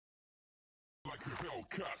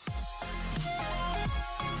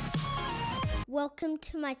Welcome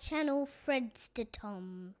to my channel, Fredster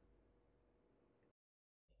Tom.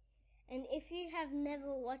 And if you have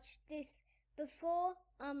never watched this before,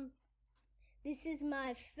 this is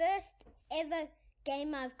my first ever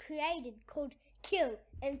game I've created called Kill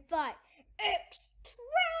and Fight Extreme.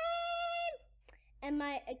 And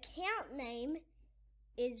my account name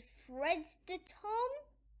is Fredster Tom.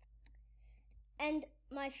 And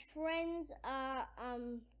my friends are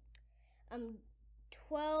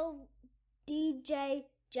 12 DJ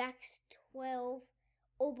Jax 12,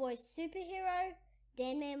 All Boys Superhero,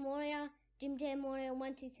 Dan Man Warrior, Jim Dan Warrior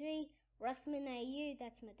 123, Russman AU,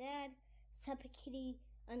 that's my dad, Supper Kitty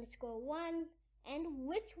 _1, and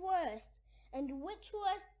Which Worst. And Which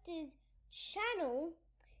Worst's channel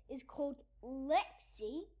is called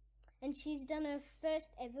Lexi, and she's done her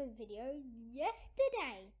first ever video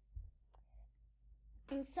yesterday.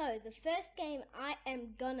 And so the first game I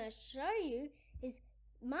am gonna show you is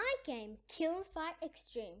my game, Kill and Fight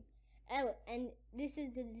Extreme. Oh, and this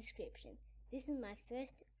is the description. This is my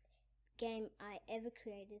first game I ever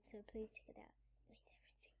created, so please check it out. It means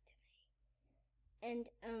everything to me.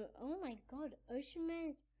 And oh my god, Ocean Man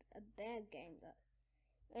is a bad game though.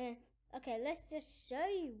 Okay, let's just show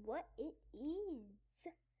you what it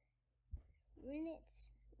is. Minutes.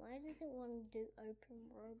 Why does it want to do open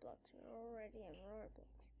Roblox? We're already in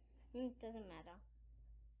Roblox. Doesn't matter.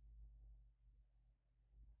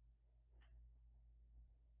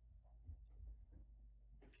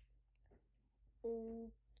 Okay.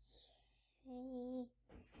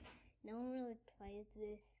 No one really plays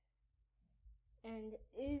this. And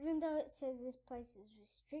even though it says this place is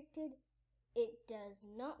restricted, it does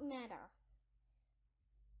not matter.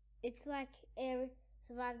 It's like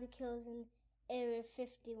Survive the Kills in Area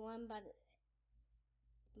 51, but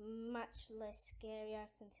much less scarier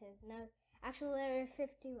since there's no actual Area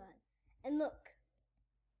 51. And look,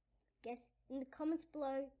 guess in the comments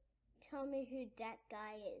below, tell me who that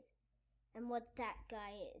guy is and what that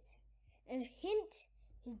guy is. And hint,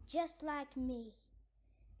 he's just like me.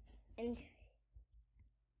 And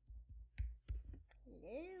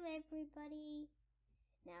hello everybody.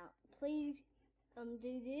 Now please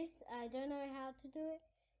do this. I don't know how to do it,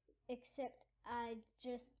 except I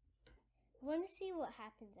just want to see what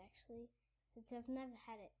happens actually, since I've never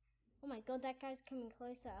had it. Oh my god, that guy's coming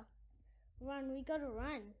closer. Run, we gotta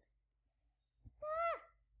run. Ah!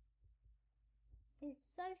 He's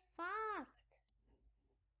so fast.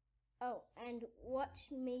 Oh, and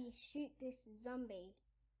watch me shoot this zombie.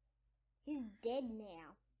 He's dead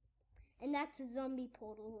now. And that's a zombie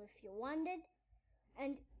portal if you wondered.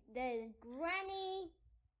 And there's Granny.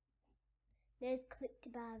 There's Click to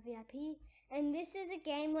Buy VIP. And this is a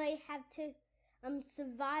game where you have to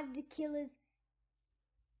survive the killers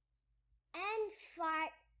and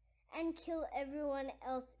fight and kill everyone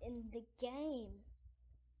else in the game.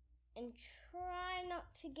 And try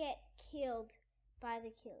not to get killed by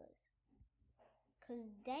the killers, because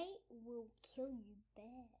they will kill you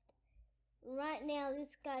bad. Right now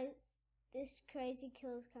this crazy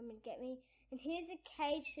killer's coming to get me. And here's a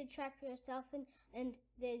cage to trap yourself in, and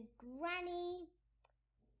there's Granny,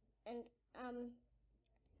 and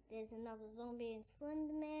there's another zombie and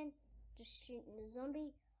Slender Man just shooting the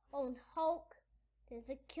zombie. Oh, and Hulk, there's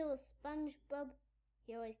a killer SpongeBob,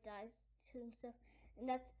 he always dies to himself, and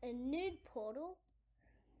that's a noob portal,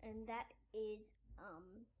 and that is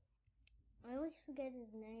I always forget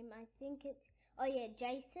his name. I think it's, oh yeah,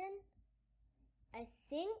 Jason, I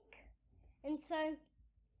think. And so,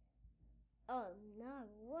 oh no,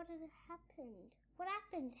 what had happened? What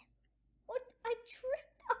happened? What? I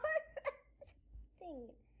tripped over something.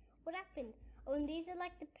 What happened? Oh, and these are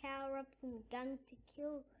like the power-ups and the guns to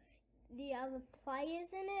kill the other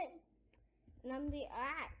players in it. And I'm the,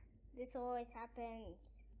 this always happens.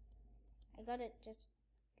 I gotta just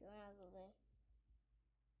go out of there.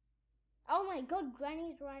 Oh my god,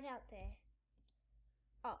 Granny's right out there.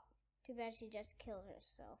 Oh, too bad she just killed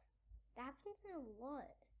herself. That happens a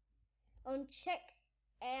lot. Oh, and check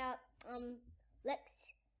out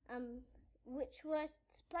Lex Which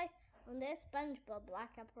Worst's place on their SpongeBob,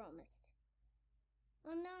 like I promised.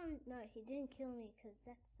 Oh no, he didn't kill me, because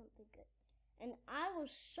that's something good. And I will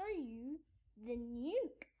show you the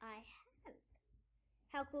nuke I have.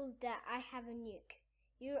 How cool is that? I have a nuke.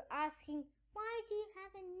 You're asking, why do you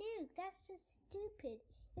have a nuke? That's just stupid.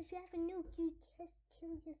 If you have a nuke, you just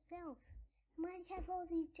kill yourself. Why do you have all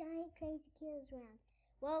these giant crazy killers around?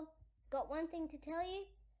 Well, got one thing to tell you.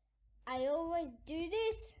 I always do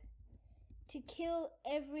this to kill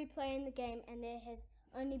every player in the game, and there has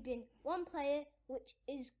only been one player, which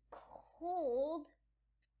is called,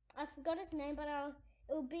 I forgot his name, but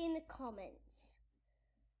it'll be in the comments.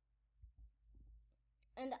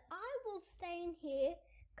 And I will stay in here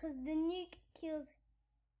because the nuke kills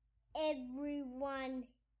everyone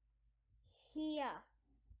here.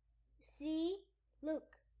 See?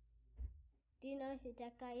 Look. Do you know who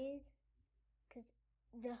that guy is? Because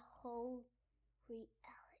the whole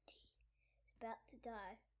reality is about to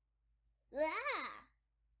die. Ah!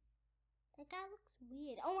 That guy looks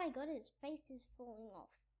weird. Oh my god, his face is falling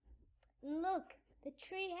off. And look, the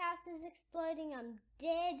tree house is exploding. I'm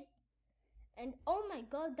dead. And oh my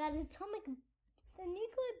god, the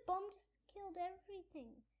nuclear bomb just killed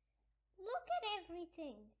everything. Look at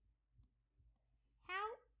everything. How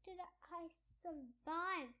did I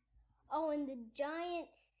survive? Oh, and the giant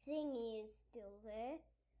thingy is still there.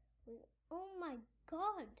 Oh my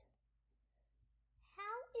god.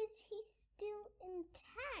 How is he still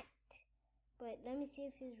intact? Wait, let me see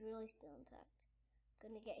if he's really still intact.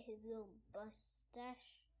 Gonna get his little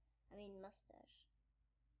mustache.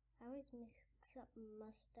 I always mix up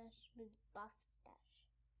mustache with buff stash.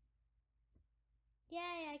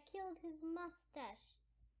 Yay, I killed his mustache.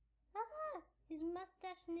 Ah, his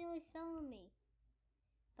mustache nearly fell on me.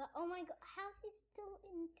 But oh my god, how's he still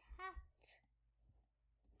intact?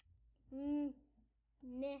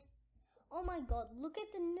 Meh. Oh my god, look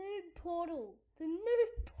at the noob portal. The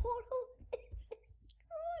noob portal is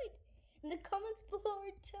destroyed. In the comments below,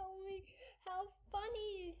 tell me how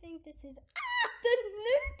funny you think this is. Ah, the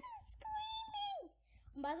noob is screaming.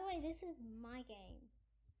 And by the way, this is my game.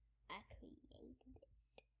 I created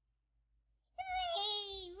it.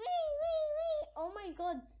 Wee. Oh my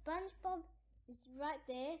god, SpongeBob is right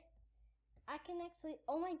there. I can actually,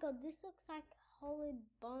 oh my god, this looks like solid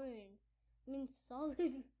bone. Solid,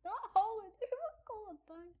 not solid. Who would call it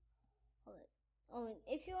bone? Solid. Oh, and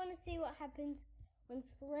if you want to see what happens when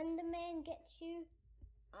Slender Man gets you,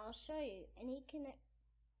 I'll show you. And he can.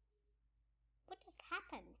 What just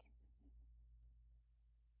happened?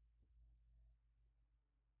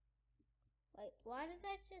 Wait, why did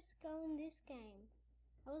I just go in this game?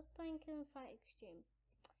 I was playing Kill and Fight Extreme.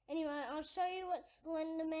 Anyway, I'll show you what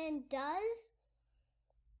Slender Man does.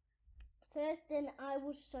 First, then I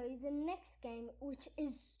will show you the next game, which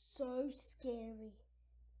is so scary.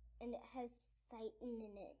 And it has Satan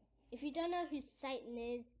in it. If you don't know who Satan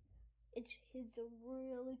is, he's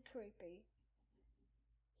really creepy.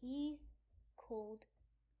 He's called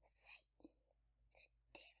Satan, the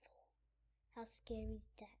devil. How scary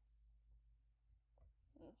is that?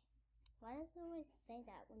 Why does it always say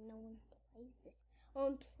that when no one plays this? Oh,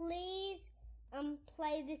 and please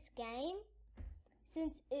play this game,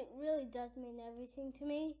 since it really does mean everything to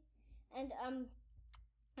me. And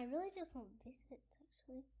I really just want visits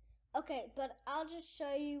actually. Okay, but I'll just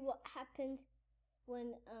show you what happens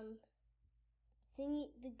when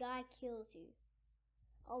the guy kills you.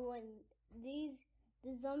 Oh, when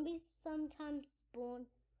the zombies sometimes spawn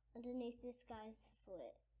underneath this guy's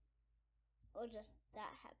foot. Or just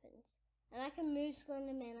that happens. And I can move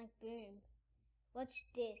Slender Man like boom. Watch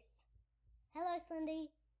this. Hello, Slendy.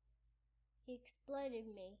 He exploded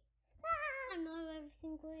me. Ah, no,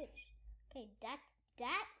 everything glitched. Okay, that's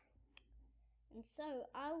that. And so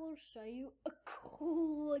I will show you a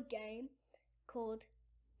cooler game called,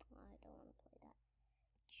 I don't want to play that,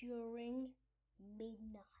 During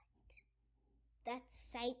Midnight. That's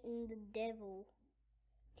Satan the devil.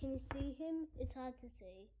 Can you see him? It's hard to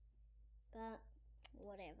see, but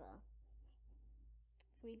whatever.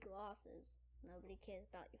 Free glasses. Nobody cares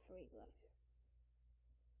about your free glasses.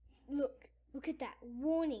 Look at that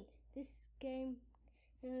warning. This game,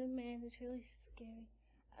 oh man, is really scary.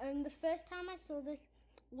 And the first time I saw this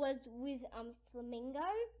was with Flamingo.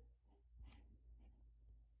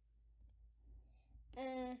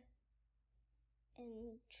 And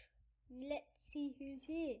let's see who's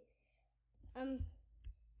here.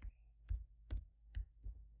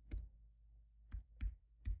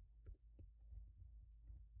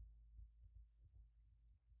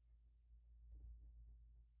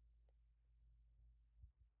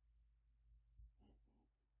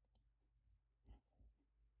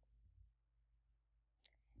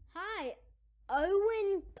 Hi,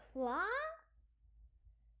 Owen Pla?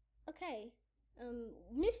 Okay,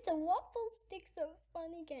 Mr. Waffle Stick's a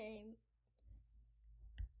funny game.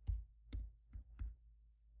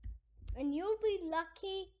 And you'll be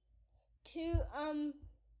lucky to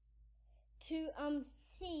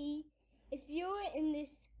see if you're in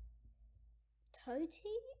this toady.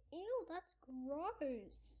 Ew, that's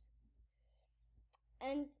gross.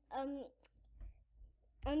 And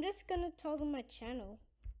I'm just gonna tell them my channel.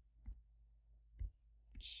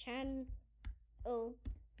 Channel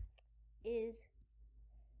is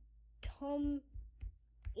Tom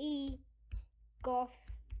E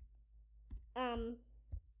Goth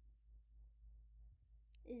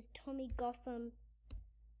is Tommy Gotham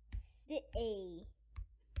City.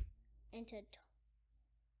 Enter.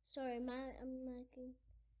 Sorry, I'm lagging.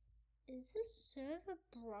 Is this server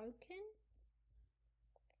broken?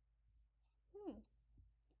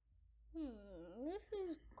 This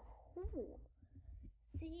is cool.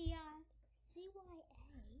 CYA.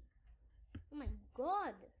 Oh my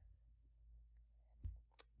god.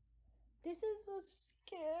 This is a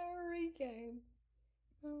scary game.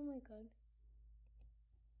 Oh my god.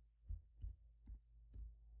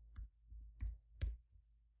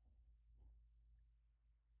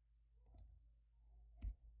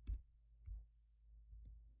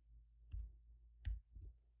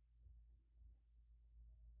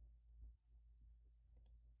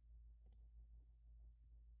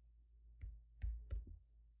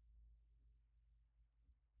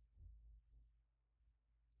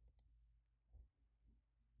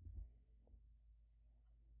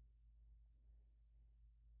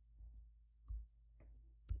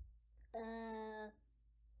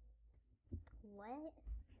 What?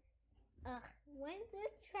 When's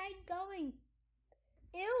this trade going?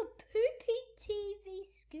 Ew, poopy TV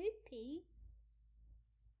Scoopy.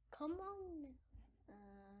 Come on.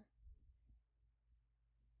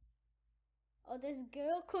 Oh, this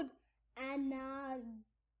girl called Anagi?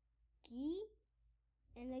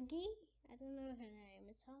 Anagi? I don't know her name.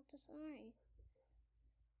 It's hard to say.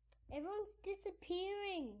 Everyone's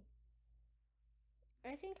disappearing.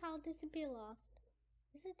 I think I'll disappear last.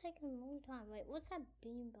 This is taking a long time. Wait, what's that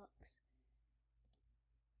boombox?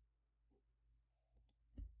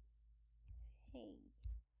 Hey.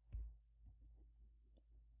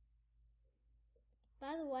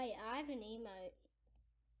 By the way, I have an emote.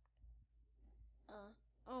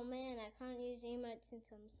 Oh man, I can't use emote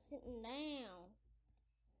since I'm sitting down.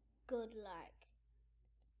 Good luck.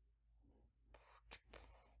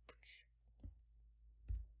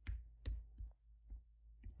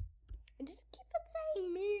 I just keep on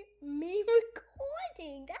saying me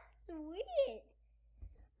recording. That's weird.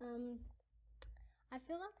 I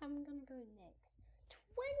feel like I'm gonna go next.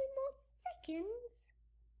 20 more seconds.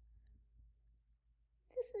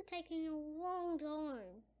 This is taking a long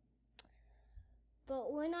time.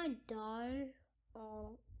 But when I die,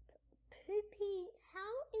 Poopy,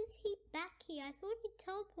 how is he back here? I thought he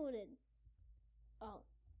teleported. Oh,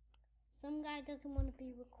 some guy doesn't want to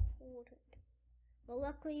be recorded. Well,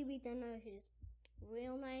 luckily we don't know his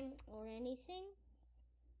real name or anything.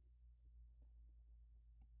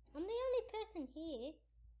 I'm the only person here.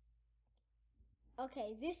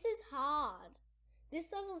 Okay, this is hard.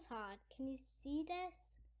 This level's hard. Can you see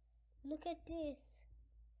this? Look at this.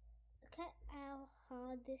 Look at how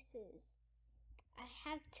hard this is. I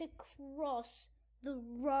have to cross the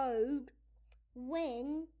road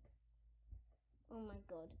when... Oh my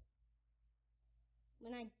god.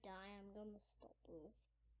 When I die, I'm gonna stop this.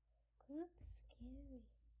 Because it's scary.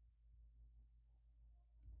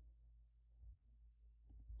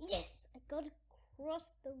 Yes! I gotta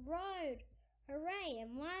cross the road. Hooray!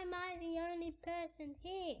 And why am I the only person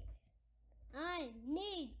here? I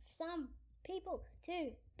need some people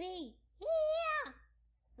to be here.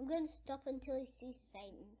 I'm going to stop until he sees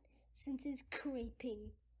Satan, since it's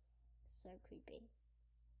creepy. So creepy.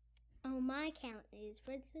 Oh, my account is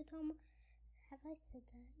Fred Tom. Have I said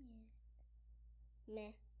that? Yeah.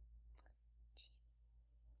 Meh.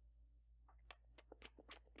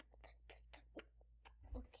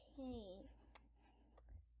 Okay.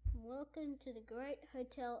 Welcome to the Great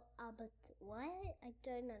Hotel Albert. What? I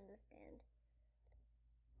don't understand.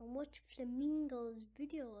 I watch Flamingo's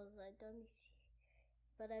videos. I don't see,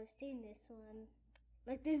 but I've seen this one.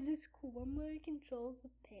 Like, there's this cool one where he controls the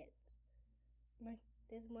pets. Like,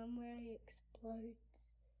 there's one where he explodes.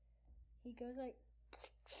 He goes like.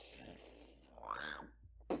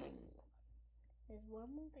 There's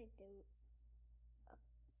one where they do a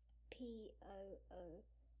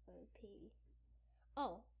POOOP.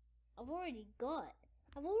 Oh, I've already gone,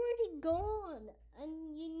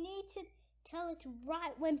 and you need to tell it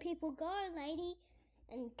right when people go, lady.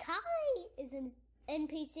 And Carly is an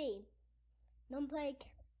NPC, non-player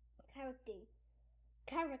character.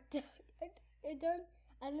 I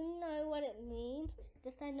don't know what it means.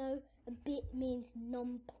 Just I know a bit means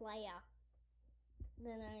non-player.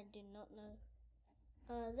 Then I do not know.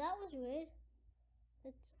 That was weird.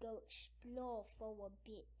 Let's go explore for a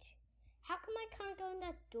bit. How come I can't go in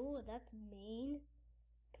that door? That's mean.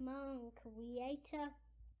 Come on, creator.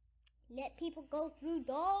 Let people go through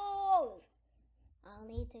doors. I'll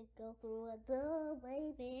need to go through a door,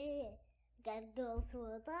 baby. Gotta go through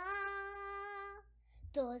a door.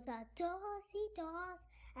 Doors are doorsy doors,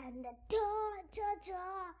 and the door.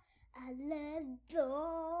 I love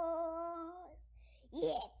doors.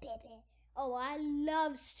 Yeah, baby. Oh, I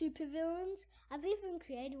love supervillains. I've even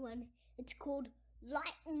created one. It's called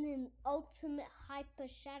Lightning Ultimate Hyper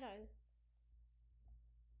Shadow.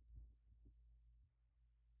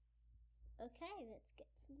 Okay, let's get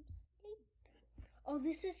some sleep. Oh,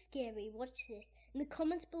 this is scary. Watch this. In the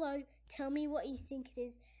comments below, tell me what you think it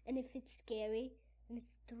is and if it's scary. And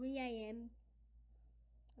it's 3 a.m.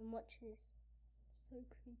 And watch this. It's so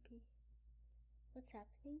creepy. What's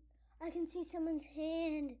happening? I can see someone's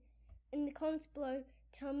hand. In the comments below,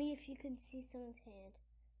 tell me if you can see someone's hand.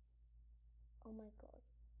 Oh my god.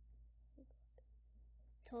 Oh my god.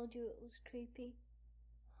 Told you it was creepy.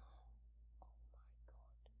 Oh my god.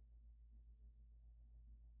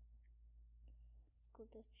 God,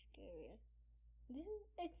 that's scary.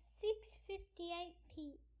 It's 6:58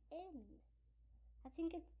 p.m. I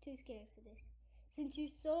think it's too scary for this. Since you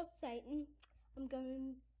saw Satan, I'm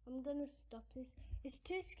gonna stop this. It's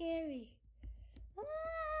too scary.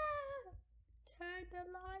 Ah! Turn the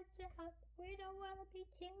lights out. We don't want to be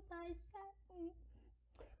killed by Satan.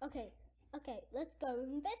 Okay, let's go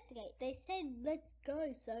investigate. They said let's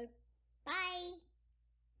go, so bye.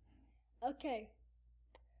 Okay.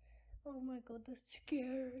 Oh my god, that's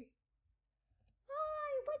scary.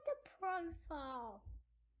 Hi, with the profile.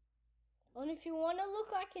 And if you want to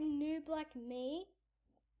look like a noob like me,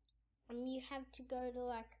 you have to go to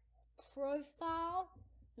like profile,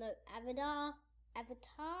 no, avatar,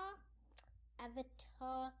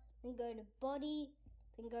 then go to body,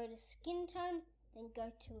 then go to skin tone, then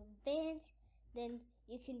go to advanced, then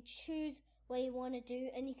you can choose what you want to do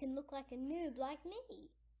and you can look like a noob like me.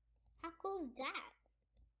 How cool is that?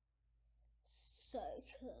 So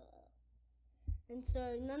cool. And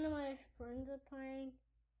so none of my friends are playing.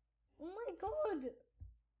 Oh my god!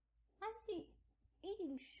 I'm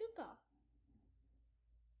eating sugar.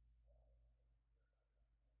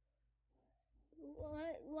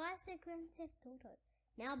 Why is it Grand Theft Auto?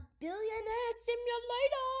 Now Billionaire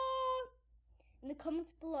Simulator! In the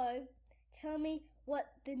comments below, tell me what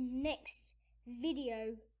the next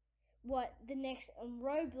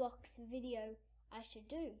Roblox video I should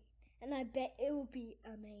do. And I bet it will be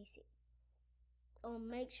amazing. I'll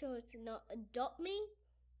make sure it's not Adopt Me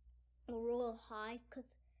or Royal High,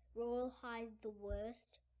 because Royal High is the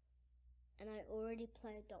worst. And I already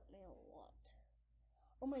play Adopt Me a lot.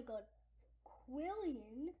 Oh my god.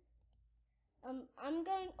 Quillian? I'm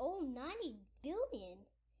going, 90 billion.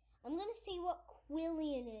 I'm going to see what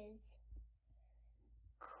Quillian is.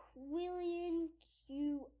 Quillian,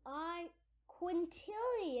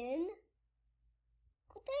 Quintillion?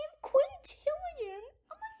 They have quintillion?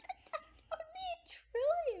 Oh my god, that's only a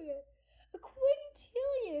trillion. A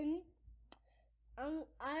quintillion.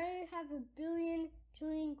 I have a billion,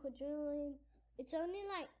 trillion, quadrillion. It's only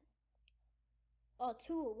like,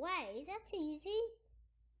 2 away. That's easy.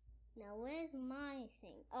 Now where's my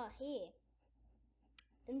thing? Oh, here.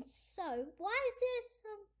 And so, why is there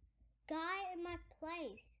some guy in my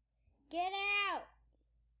place? Get out!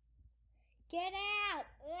 Get out!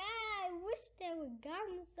 Ah, I wish there were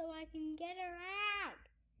guns so I can get her out.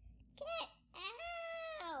 Get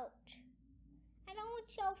out! I don't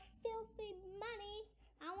want your filthy money.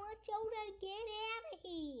 I want you to get out of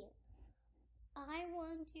here. I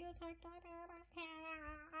want you to get out of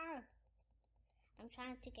here. I'm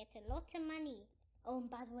trying to get a lot of money. Oh, and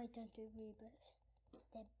by the way, don't do rebirths.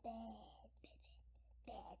 They're bad, baby.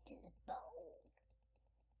 Bad to the bone.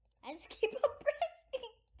 I just keep on pressing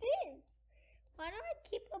this. Why do I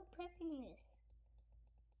keep on pressing this?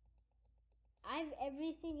 I have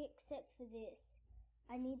everything except for this.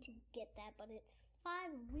 I need to get that, but it's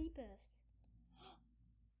 5 rebirths.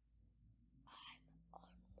 I'm on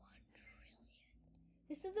 1 trillion.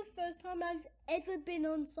 This is the first time I've ever been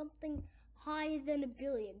on something higher than a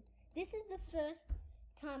billion. This is the first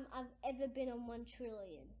time I've ever been on 1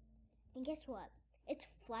 trillion. And guess what? It's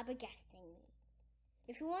flabbergasting me.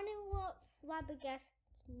 If you want to know what flabbergast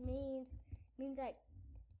means like,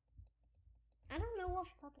 I don't know what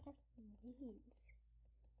flabbergast means.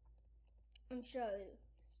 And so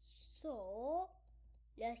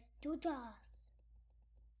let's do this.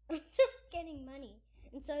 I'm just getting money.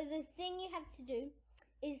 And so the thing you have to do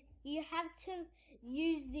is you have to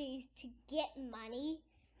use these to get money.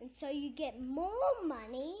 And so you get more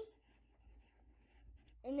money.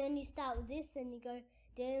 And then you start with this, then you go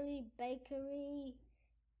dairy, bakery,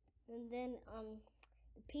 and then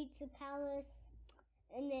the pizza palace,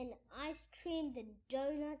 and then ice cream, then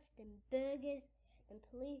donuts, then burgers,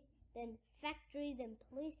 then factory, then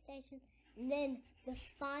police station, and then the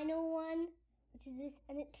final one, which is this,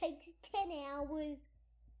 and it takes 10 hours,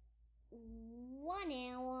 1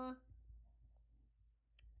 hour,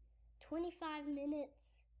 25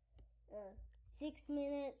 minutes, 6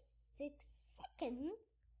 minutes, 6 seconds,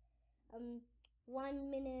 1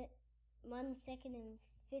 minute, 1 second and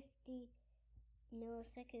 50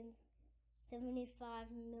 milliseconds, 75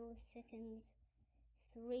 milliseconds,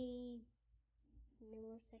 3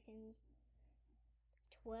 milliseconds,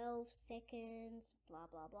 12 seconds, blah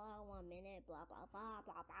blah blah, 1 minute, blah blah blah,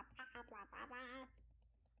 blah blah blah, blah blah blah.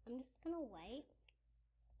 I'm just gonna wait.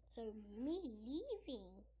 So me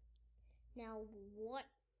leaving. Now what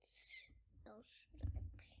else should I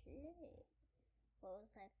play? What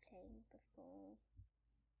was I playing before?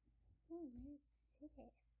 Oh, let's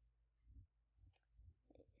see.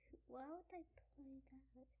 Why would I play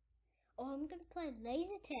that? Oh, I'm gonna play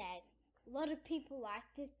laser tag. A lot of people like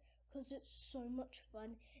this because it's so much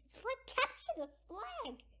fun. It's like capture the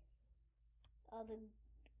flag. Oh,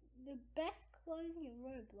 the best clothing in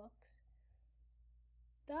Roblox.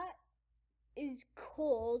 That is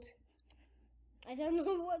called, I don't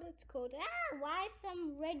know what it's called. Ah, why is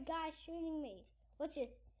some red guy shooting me? Watch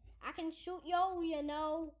this. I can shoot you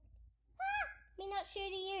know. Ah, me not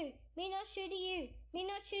shooting you. Me not shooting you. Me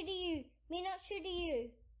not shooting you. Me not shooting you.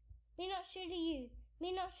 Me not shooting you.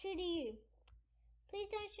 Me not shooting you. Please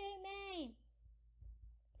don't shoot me.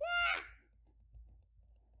 Ah!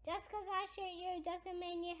 Just because I shoot you doesn't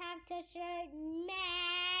mean you have to shoot me.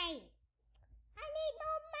 I need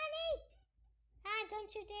more money. Ah,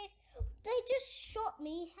 don't you dare. They just shot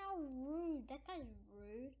me. How rude. That guy's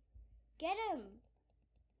rude. Get him.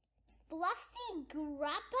 Fluffy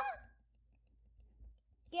grabber?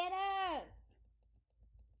 Get her.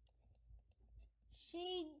 She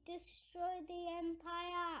destroyed the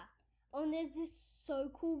empire. Oh, and there's this so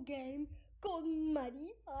cool game called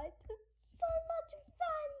Muddy Heights. It's so much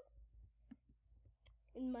fun.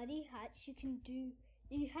 In Muddy Heights, you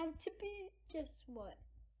have to be, guess what?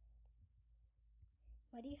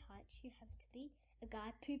 Muddy Heights, you have to be a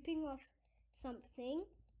guy pooping off something,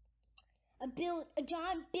 a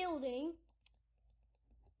giant building,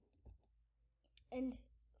 and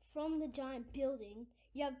from the giant building,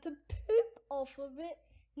 you have to poop off of it,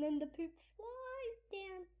 and then the poop flies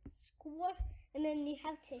down, squat, and then you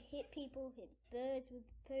have to hit people, hit birds with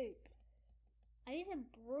the poop. Are you the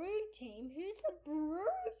Brew team? Who's the Brew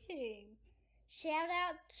team? Shout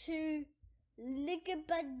out to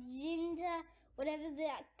Ligabajinda, whatever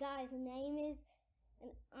that guy's name is.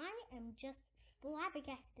 And I am just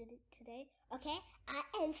flabbergasted today. Okay, I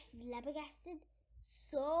am flabbergasted.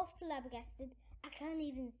 So flabbergasted. I can't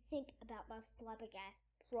even think about my flabbergast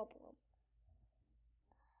problem.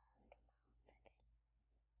 Come on, baby.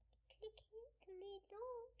 Click to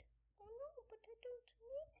reload. Oh no, but I don't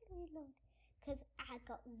need to reload. Because I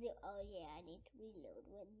got zero. Oh yeah, I need to reload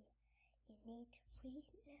when you need to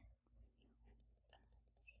reload.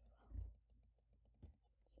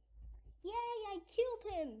 Yay, I killed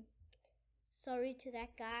him. Sorry to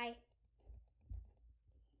that guy.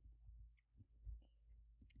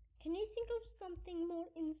 Can you think of something more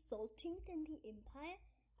insulting than the Empire?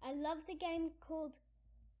 I love the game called,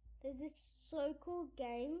 there's this so cool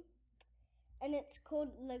game, and it's called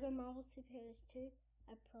Lego Marvel Super Heroes 2.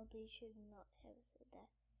 I probably should not have said that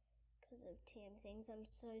because of TM things. I'm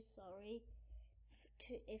so sorry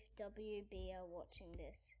if WB are watching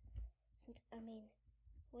this. I mean,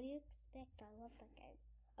 what do you expect? I love that game.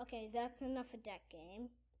 Okay, that's enough of that game.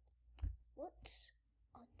 What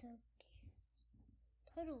other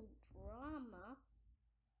total drama?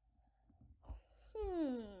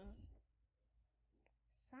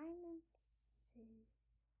 Simon says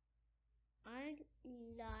I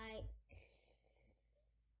like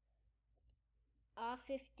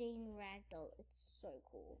R15 Ragdoll. It's so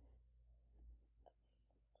cool.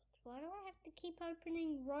 Why do I have to keep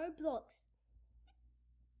opening Roblox?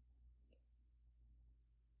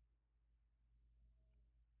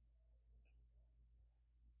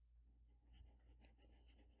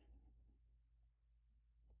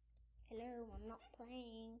 Hello, I'm not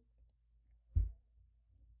playing.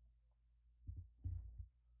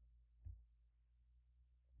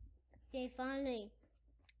 Okay, finally.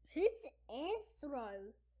 Who's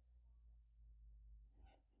Anthro?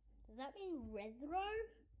 Does that mean Rethro?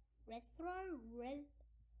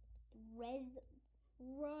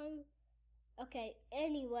 Rethro? Okay,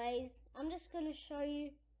 anyways, I'm just going to show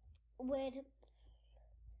you where to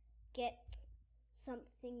get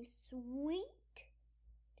something sweet.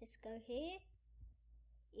 Just go here,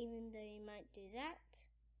 even though you might do that.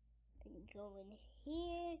 Then go in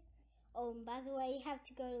here. Oh, and by the way, you have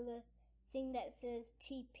to go to the thing that says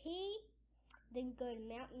TP. Then go to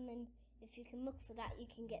mountain and if you can look for that, you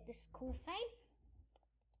can get this cool face.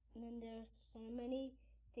 And then there are so many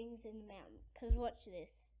things in the mountain. Because watch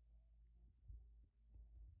this.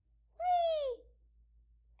 Whee!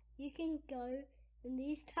 You can go in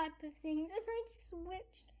these type of things, and I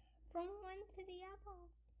switched from one to the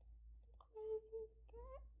other. Crazy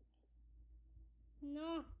stuff.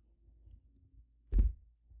 No.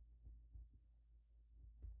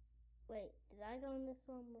 Wait, did I go on this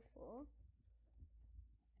one before?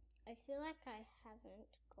 I feel like I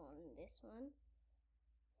haven't gone this one.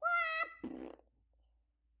 What?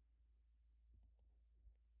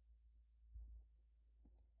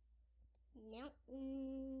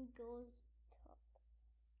 Mountain goes top.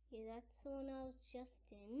 Yeah, that's the one I was just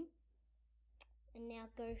in. And now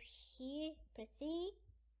go here, proceed.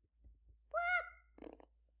 What?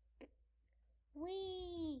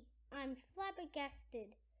 Wee! I'm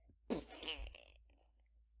flabbergasted.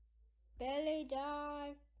 Belly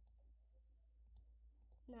dive.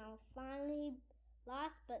 Now finally,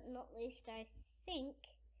 last but not least, I think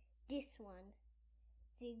this one.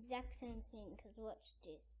 It's the exact same thing, because watch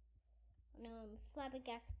this. Oh no, I'm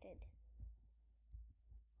flabbergasted.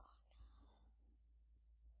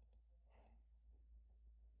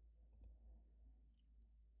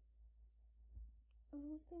 Oh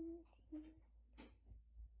no.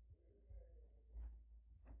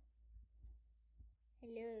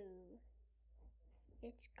 Hello.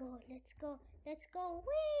 Let's go, let's go, let's go.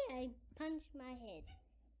 Whee! I punched my head.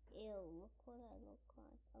 Ew, look what I look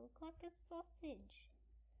like. I look like a sausage.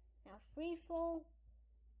 Now free fall.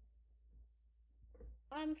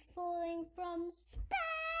 I'm falling from space!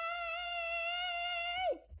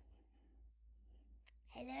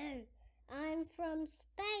 Hello, I'm from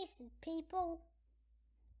space, people.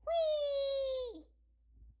 Whee!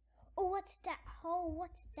 Oh, what's that hole?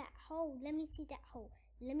 What's that hole? Let me see that hole.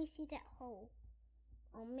 Let me see that hole.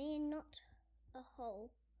 Oh man, not a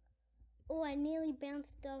hole. Oh, I nearly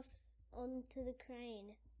bounced off onto the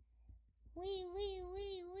crane. Wee, wee,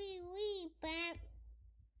 wee, wee, wee, bam.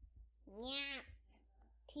 Nyah.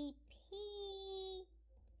 TP.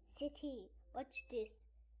 City. Watch this.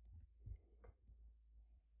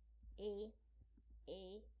 E.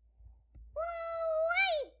 Whoa,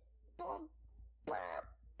 wait. Boom. Boom.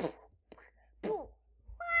 Boom.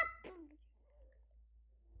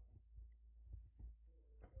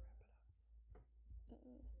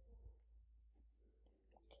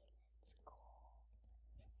 Okay, let's go.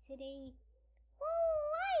 City. Whoa,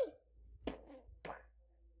 wait.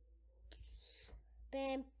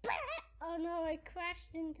 Bam. Oh no, I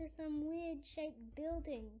crashed into some weird shaped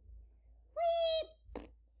building. Whee!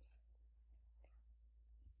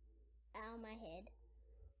 Ow, my head.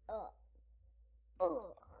 Oh.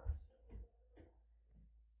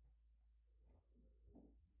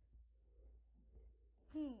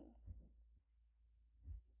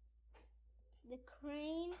 The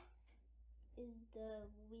crane is the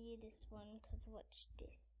weirdest one, because watch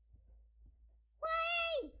this.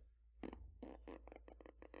 Wait!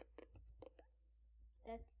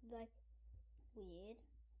 That's like weird.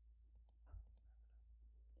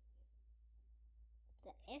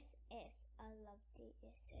 The SS, I love the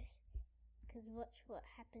SS, because watch what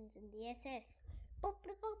happens in the SS. Boop,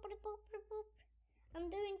 boop, boop, boop, boop, boop. I'm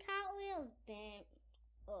doing cartwheels. Bam.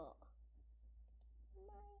 Oh.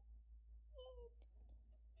 My head.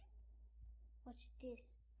 Watch this.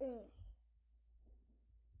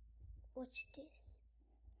 Watch this.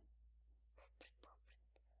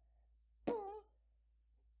 Boom.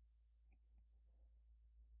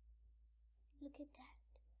 Look at that.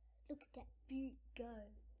 Look at that beaut go.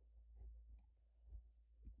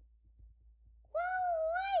 Whoa,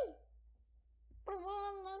 wait! I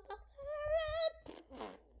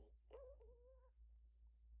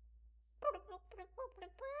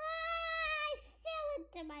fell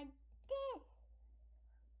into my death.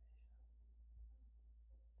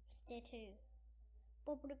 Stay two.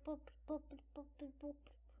 Boop, boop, boop, boop, boop, boop, boop.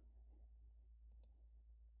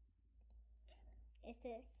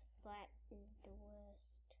 SS flat is the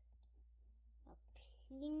worst. A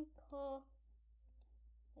plinko.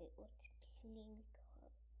 Wait, what's plinko?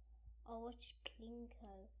 Oh, watch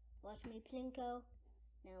plinko. Watch me plinko.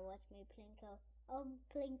 Now watch me plinko. Oh,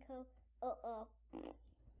 plinko. Uh-oh.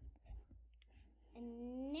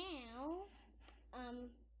 And now,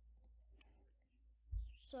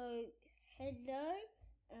 so hello,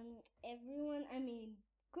 everyone. I mean,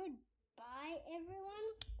 goodbye, everyone.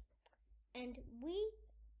 And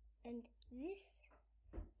this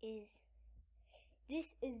is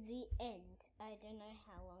the end. I don't know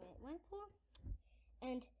how long it went for.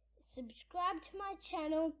 And subscribe to my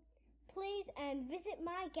channel, please, and visit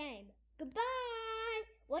my game. Goodbye.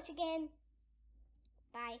 Watch again.